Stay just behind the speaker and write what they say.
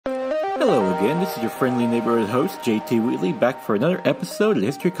Hello again, this is your friendly neighborhood host, J.T. Wheatley, back for another episode of the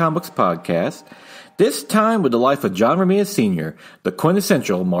History of Comics podcast, this time with the life of John Romita Sr., the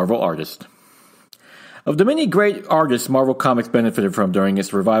quintessential Marvel artist. Of the many great artists Marvel Comics benefited from during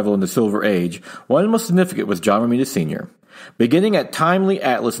its revival in the Silver Age, one of the most significant was John Romita Sr. Beginning at Timely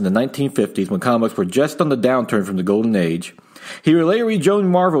Atlas in the 1950s when comics were just on the downturn from the Golden Age, he would later rejoin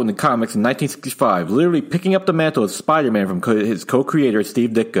Marvel in the comics in 1965, literally picking up the mantle of Spider-Man from his co-creator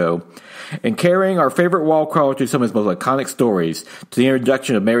Steve Ditko, and carrying our favorite wall crawler through some of his most iconic stories, to the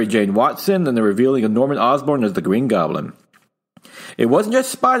introduction of Mary Jane Watson and the revealing of Norman Osborn as the Green Goblin. It wasn't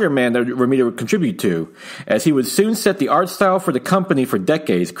just Spider-Man that Romita would contribute to, as he would soon set the art style for the company for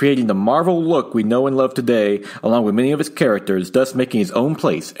decades, creating the Marvel look we know and love today, along with many of his characters, thus making his own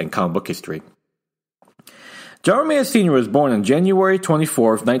place in comic book history. John Romita Sr. was born on January 24,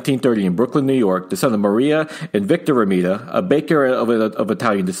 1930 in Brooklyn, New York, the son of Maria and Victor Romita, a baker of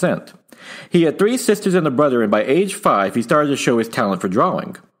Italian descent. He had three sisters and a brother, and by age 5, he started to show his talent for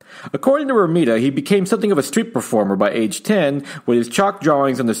drawing. According to Romita, he became something of a street performer by age 10 with his chalk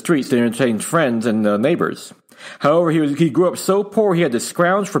drawings on the streets to entertain friends and neighbors. However, he grew up so poor he had to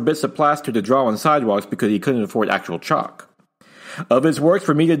scrounge for bits of plaster to draw on sidewalks because he couldn't afford actual chalk. Of his works,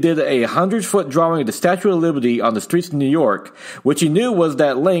 Romita did a 100-foot drawing of the Statue of Liberty on the streets of New York, which he knew was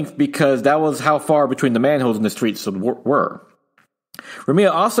that length because that was how far between the manholes in the streets were.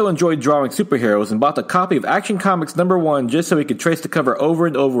 Romita also enjoyed drawing superheroes and bought a copy of Action Comics #1 just so he could trace the cover over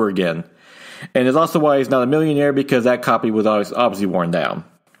and over again. And it's also why he's not a millionaire, because that copy was obviously worn down.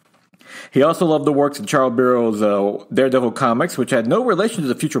 He also loved the works of Charles Burrow's Daredevil comics, which had no relation to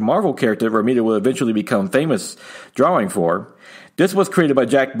the future Marvel character that Romita would eventually become famous drawing for. This was created by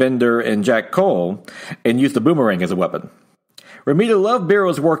Jack Bender and Jack Cole, and used the boomerang as a weapon. Romita loved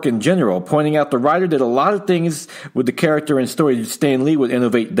Burrow's work in general, pointing out the writer did a lot of things with the character and story Stan Lee would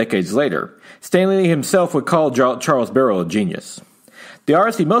innovate decades later. Stan Lee himself would call Charles Burrow a genius. The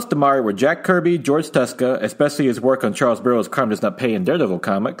artists he most admired were Jack Kirby, George Tuska, especially his work on Charles Burrow's Crime Does Not Pay in Daredevil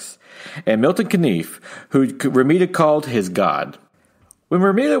comics, and Milton Caniff, who Romita called his god. When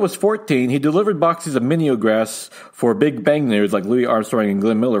Romita was 14, he delivered boxes of mimeographs for Big Bang News like Louis Armstrong and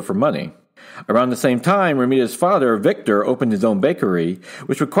Glenn Miller for money. Around the same time, Romita's father, Victor, opened his own bakery,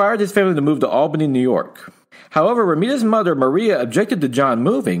 which required his family to move to Albany, New York. However, Romita's mother, Maria, objected to John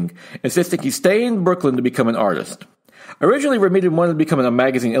moving, insisting he stay in Brooklyn to become an artist. Originally, Romita wanted to become a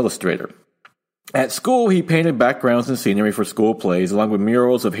magazine illustrator. At school, he painted backgrounds and scenery for school plays, along with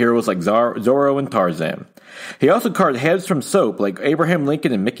murals of heroes like Zorro and Tarzan. He also carved heads from soap like Abraham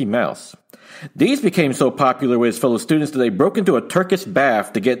Lincoln and Mickey Mouse. These became so popular with his fellow students that they broke into a Turkish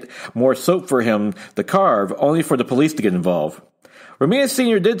bath to get more soap for him to carve, only for the police to get involved. Romita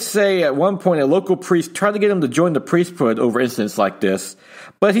Sr. did say at one point a local priest tried to get him to join the priesthood over incidents like this,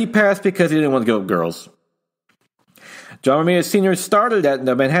 but he passed because he didn't want to go with girls. John Romita Sr. started at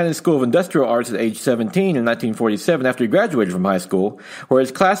the Manhattan School of Industrial Arts at age 17 in 1947 after he graduated from high school, where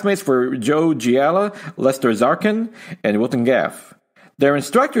his classmates were Joe Giala, Lester Zarkin, and Wilton Gaff. Their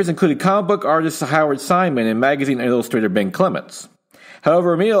instructors included comic book artist Howard Simon and magazine illustrator Ben Clements.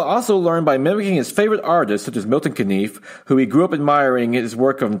 However, Romita also learned by mimicking his favorite artists, such as Milton Caniff, who he grew up admiring his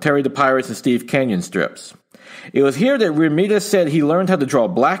work on Terry the Pirates and Steve Canyon strips. It was here that Romita said he learned how to draw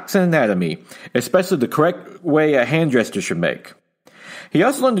blacks and anatomy, especially the correct way a hand gesture should make. He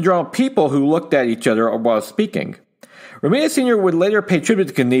also learned to draw people who looked at each other while speaking. Romita Sr. would later pay tribute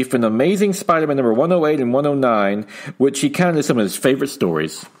to Caniff in Amazing Spider-Man number 108 and 109, which he counted as some of his favorite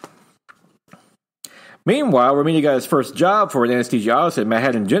stories. Meanwhile, Romita got his first job for an anesthesiologist at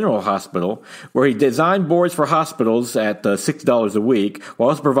Manhattan General Hospital, where he designed boards for hospitals at $60 a week, while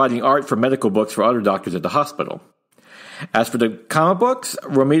also providing art for medical books for other doctors at the hospital. As for the comic books,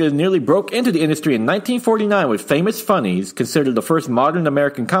 Romita nearly broke into the industry in 1949 with Famous Funnies, considered the first modern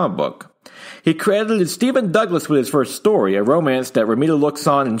American comic book. He credited Stephen Douglas with his first story, a romance that Romita looks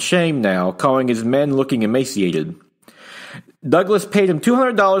on in shame now, calling his men looking emaciated. Douglas paid him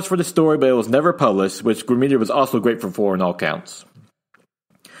 $200 for the story, but it was never published, which Romita was also grateful for in all counts.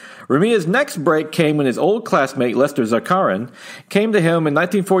 Romita's next break came when his old classmate, Lester Zakarin, came to him in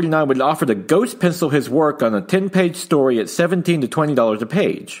 1949 with an offer to ghost pencil his work on a 10-page story at $17 to $20 a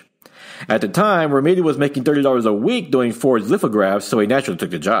page. At the time, Romita was making $30 a week doing forged lithographs, so he naturally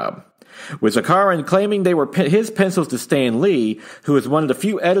took the job. With Zakarin claiming they were his pencils to Stan Lee, who was one of the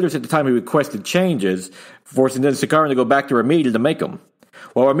few editors at the time who requested changes, forcing then Zakarin to go back to Romita to make them.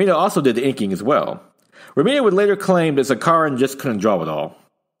 While Romita also did the inking as well. Romita would later claim that Zakarin just couldn't draw it all.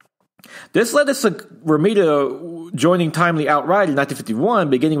 This led to Romita joining Timely outright in 1951,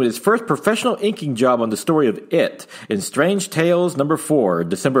 beginning with his first professional inking job on the story of It in Strange Tales No. 4,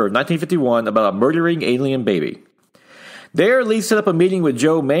 December of 1951, about a murdering alien baby. There, Lee set up a meeting with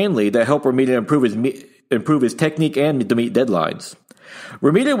Joe Manley that helped Romita improve his technique and to meet deadlines.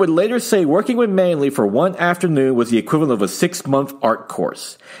 Romita would later say working with Manley for one afternoon was the equivalent of a 6-month art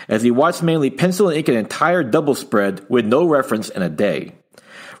course, as he watched Manley pencil and ink an entire double spread with no reference in a day.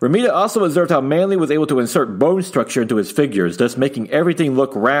 Romita also observed how Manley was able to insert bone structure into his figures, thus making everything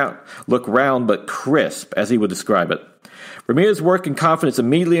look round but crisp, as he would describe it. Romita's work and confidence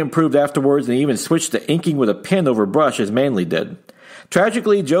immediately improved afterwards, and he even switched to inking with a pen over brush as Manley did.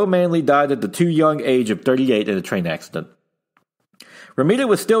 Tragically, Joe Manley died at the too young age of 38 in a train accident. Romita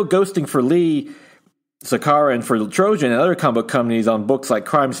was still ghosting for Lee, Sakara, and for Trojan and other comic book companies on books like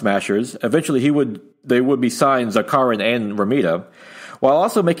Crime Smashers. Eventually, they would be signed, Sakara and Romita, while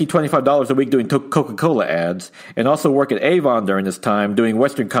also making $25 a week doing Coca-Cola ads, and also work at Avon during this time, doing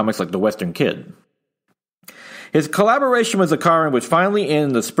Western comics like The Western Kid. His collaboration with Zakarin would finally end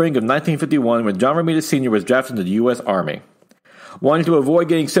in the spring of 1951 when John Romita Sr. was drafted into the U.S. Army. Wanting to avoid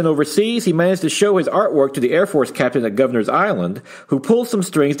getting sent overseas, he managed to show his artwork to the Air Force captain at Governor's Island, who pulled some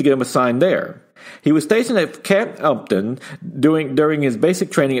strings to get him assigned there. He was stationed at Camp Upton during his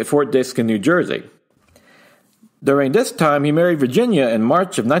basic training at Fort Dix in New Jersey. During this time, he married Virginia in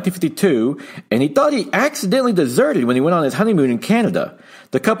March of 1952, and he thought he accidentally deserted when he went on his honeymoon in Canada.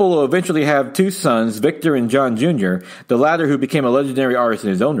 The couple will eventually have 2 sons, Victor and John Jr., the latter who became a legendary artist in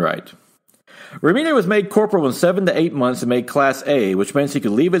his own right. Romita was made corporal in 7 to 8 months and made Class A, which means he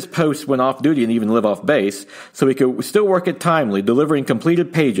could leave his post when off duty and even live off base, so he could still work at Timely, delivering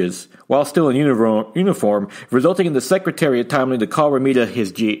completed pages, while still in uniform, resulting in the secretary at Timely to call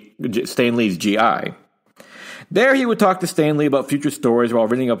Romita Stan Lee's GI. There he would talk to Stan Lee about future stories while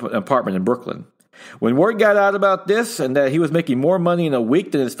renting up an apartment in Brooklyn. When word got out about this and that he was making more money in a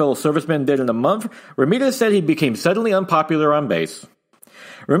week than his fellow servicemen did in a month, Romita said he became suddenly unpopular on base.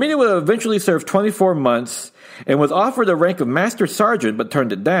 Romita would eventually serve 24 months and was offered the rank of Master Sergeant but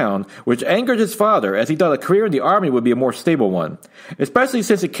turned it down, which angered his father as he thought a career in the Army would be a more stable one, especially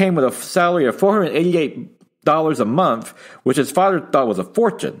since it came with a salary of $488 a month, which his father thought was a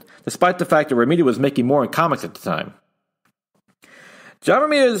fortune, despite the fact that Romita was making more in comics at the time. John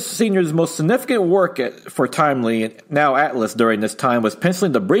Romita Sr.'s most significant work for Timely, now Atlas, during this time was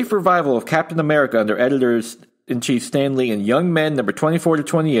penciling the brief revival of Captain America under editors-in-chief Stan Lee in Young Men number 24 to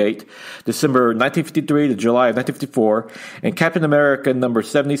 28, December 1953 to July of 1954, and Captain America number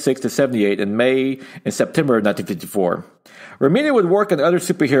 76 to 78 in May and September of 1954. Romita would work on other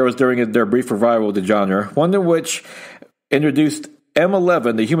superheroes during their brief revival of the genre, one of which introduced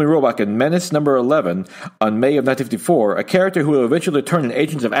M11, the human robot, in Menace number 11 on May of 1954, a character who would eventually turn in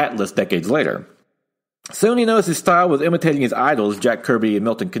Agents of Atlas decades later. Soon he noticed his style was imitating his idols, Jack Kirby and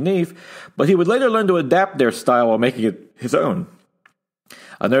Milton Caniff, but he would later learn to adapt their style while making it his own.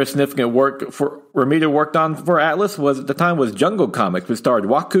 Another significant work Romita worked on for Atlas at the time was Jungle Comics, which starred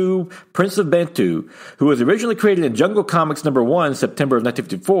Waku, Prince of Bantu, who was originally created in Jungle Comics number 1, September of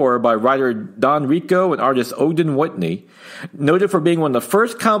 1954, by writer Don Rico and artist Odin Whitney, noted for being one of the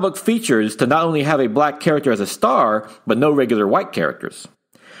first comic book features to not only have a black character as a star, but no regular white characters.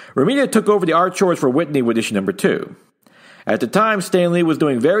 Romita took over the art chores for Whitney with issue number 2. At the time, Stan Lee was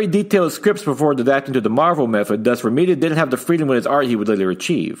doing very detailed scripts before adapting to the Marvel method, thus Romita didn't have the freedom with his art he would later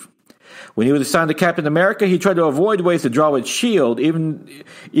achieve. When he was assigned to Captain America, he tried to avoid ways to draw with S.H.I.E.L.D.,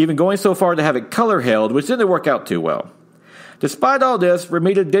 even going so far to have it color-held, which didn't work out too well. Despite all this,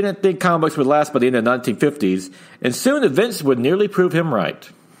 Romita didn't think comic books would last by the end of the 1950s, and soon events would nearly prove him right.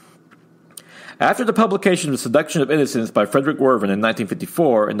 After the publication of The Seduction of Innocence by Frederick Werven in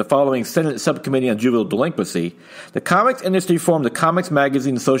 1954 and the following Senate Subcommittee on Juvenile Delinquency, the comics industry formed the Comics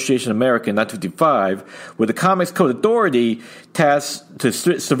Magazine Association of America in 1955, with the Comics Code Authority tasked to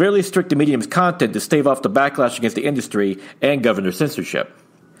severely restrict the medium's content to stave off the backlash against the industry and governor censorship.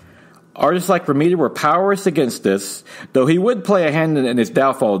 Artists like Romita were powerless against this, though he would play a hand in its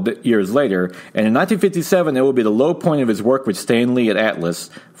downfall years later, and in 1957 it would be the low point of his work with Stan Lee at Atlas,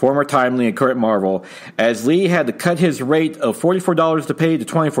 former Timely and current Marvel, as Lee had to cut his rate of $44 a page to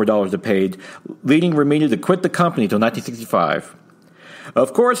 $24 a page, leading Romita to quit the company until 1965.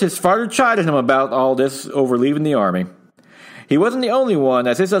 Of course, his father chided him about all this over leaving the Army. He wasn't the only one,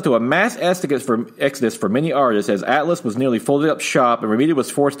 as this led to a mass exodus for many artists, as Atlas was nearly folded up shop and Romita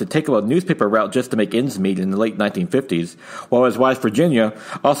was forced to take up a newspaper route just to make ends meet in the late 1950s, while his wife Virginia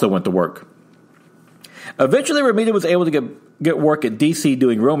also went to work. Eventually, Romita was able to get work at DC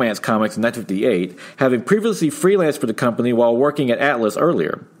doing romance comics in 1958, having previously freelanced for the company while working at Atlas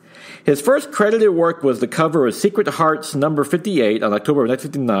earlier. His first credited work was the cover of Secret Hearts number 58 on October of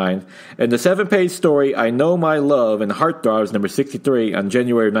 1959, and the 7-page story I Know My Love and Heartthrobs number 63 on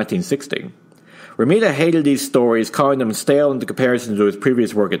January of 1960. Romita hated these stories, calling them stale in comparison to his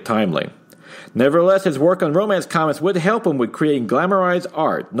previous work at Timely. Nevertheless, his work on romance comics would help him with creating glamorized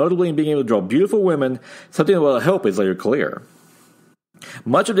art, notably in being able to draw beautiful women, something that will help his later career.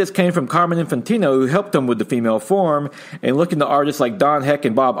 Much of this came from Carmen Infantino, who helped him with the female form, and looking to artists like Don Heck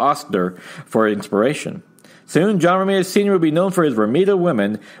and Bob Oster for inspiration. Soon, John Romita Sr. would be known for his Romita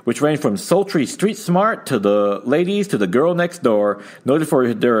women, which ranged from sultry street smart to the ladies to the girl next door, noted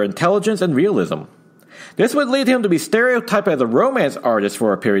for their intelligence and realism. This would lead him to be stereotyped as a romance artist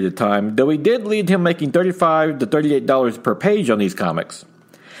for a period of time, though he did lead him making $35 to $38 per page on these comics.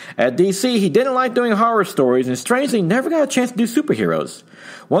 At DC, he didn't like doing horror stories and strangely never got a chance to do superheroes.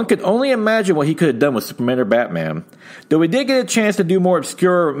 One could only imagine what he could have done with Superman or Batman, though he did get a chance to do more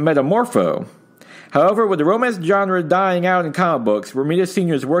obscure Metamorpho. However, with the romance genre dying out in comic books, Romita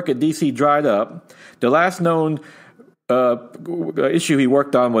Sr.'s work at DC dried up. The last known issue he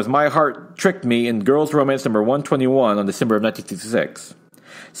worked on was My Heart Tricked Me in Girls Romance number 121 on December of 1966.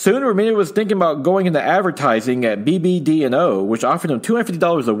 Soon, Romita was thinking about going into advertising at BBD&O, which offered him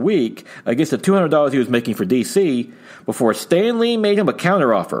 $250 a week against the $200 he was making for DC, before Stan Lee made him a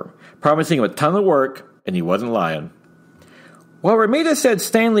counteroffer, promising him a ton of work, and he wasn't lying. While Romita said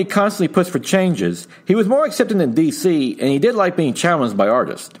Stan Lee constantly pushed for changes, he was more accepting than DC, and he did like being challenged by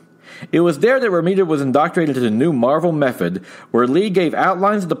artists. It was there that Romita was indoctrinated into the new Marvel method, where Lee gave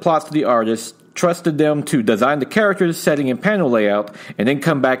outlines of the plots to the artists, trusted them to design the characters, setting, and panel layout, and then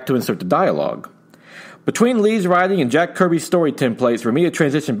come back to insert the dialogue. Between Lee's writing and Jack Kirby's story templates, Romita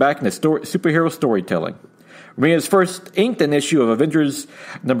transitioned back into superhero storytelling. Romita's first inked an issue of Avengers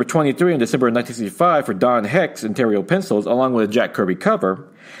number 23 in December of 1965 for Don Heck's Ontario pencils, along with a Jack Kirby cover,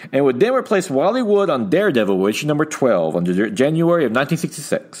 and would then replace Wally Wood on Daredevil issue number 12 on January of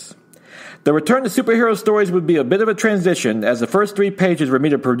 1966. The return to superhero stories would be a bit of a transition, as the first 3 pages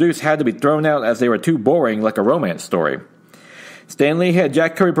Romita produced had to be thrown out as they were too boring, like a romance story. Stan Lee had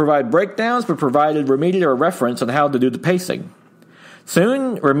Jack Kirby provide breakdowns, but provided Romita a reference on how to do the pacing.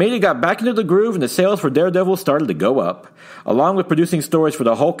 Soon, Romita got back into the groove and the sales for Daredevil started to go up, along with producing stories for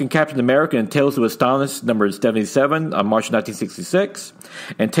the Hulk and Captain America and Tales of Astonish number 77 on March 1966,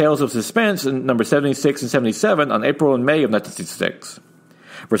 and Tales of Suspense in number 76 and 77 on April and May of 1966,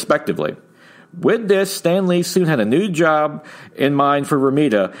 respectively. With this, Stan Lee soon had a new job in mind for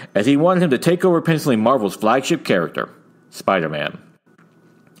Romita, as he wanted him to take over penciling Marvel's flagship character, Spider-Man.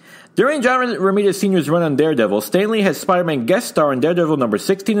 During John Romita Sr.'s run on Daredevil, Stan Lee had Spider-Man guest star in Daredevil number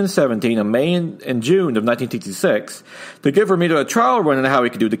 16 and 17 in May and June of 1966 to give Romita a trial run on how he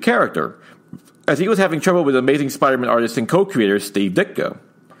could do the character, as he was having trouble with Amazing Spider-Man artist and co-creator Steve Ditko.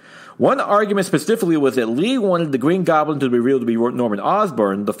 One argument specifically was that Lee wanted the Green Goblin to be revealed to be Norman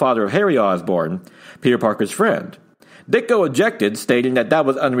Osborn, the father of Harry Osborn, Peter Parker's friend. Ditko objected, stating that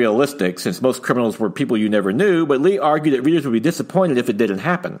was unrealistic, since most criminals were people you never knew, but Lee argued that readers would be disappointed if it didn't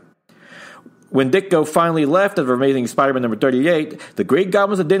happen. When Ditko finally left of Amazing Spider-Man number 38, the Green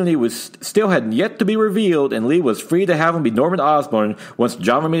Goblin's identity still had yet to be revealed, and Lee was free to have him be Norman Osborn once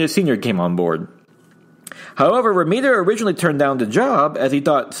John Romita Sr. came on board. However, Romita originally turned down the job, as he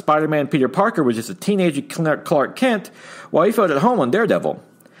thought Spider-Man Peter Parker was just a teenage Clark Kent, while he felt at home on Daredevil.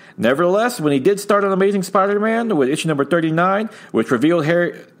 Nevertheless, when he did start on Amazing Spider-Man with issue number 39, which revealed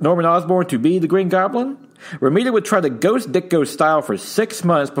Norman Osborn to be the Green Goblin, Romita would try to ghost Ditko's style for 6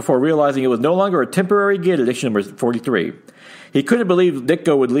 months before realizing it was no longer a temporary gig at issue number 43. He couldn't believe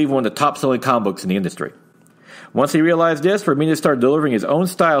Ditko would leave one of the top-selling comic books in the industry. Once he realized this, Romita started delivering his own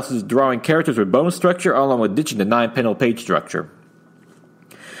style, such as drawing characters with bone structure along with ditching the 9-panel page structure.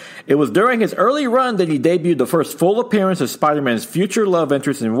 It was during his early run that he debuted the first full appearance of Spider-Man's future love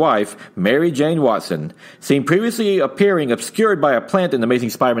interest and wife, Mary Jane Watson, seen previously appearing obscured by a plant in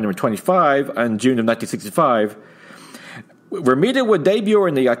Amazing Spider-Man number 25 in June of 1965. Romita would debut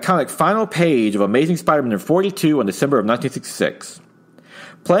in the iconic final page of Amazing Spider-Man number 42 in December of 1966.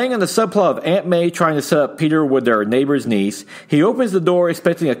 Playing on the subplot of Aunt May trying to set up Peter with their neighbor's niece, he opens the door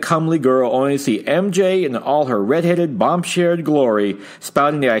expecting a comely girl, only to see MJ in all her red-headed, bomb-shared glory,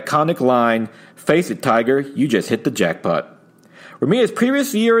 spouting the iconic line, "Face it, Tiger, you just hit the jackpot." Romita's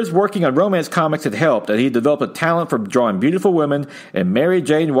previous years working on romance comics had helped, as he developed a talent for drawing beautiful women, and Mary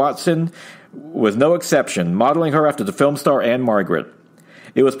Jane Watson was no exception, modeling her after the film star Anne Margaret.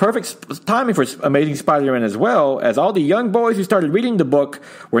 It was perfect timing for Amazing Spider-Man as well, as all the young boys who started reading the book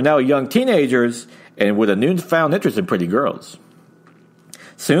were now young teenagers and with a newfound interest in pretty girls.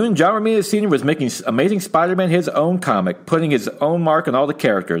 Soon, John Romita Sr. was making Amazing Spider-Man his own comic, putting his own mark on all the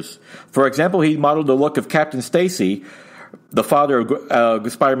characters. For example, he modeled the look of Captain Stacy, the father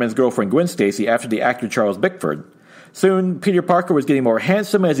of Spider-Man's girlfriend Gwen Stacy, after the actor Charles Bickford. Soon, Peter Parker was getting more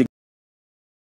handsome as he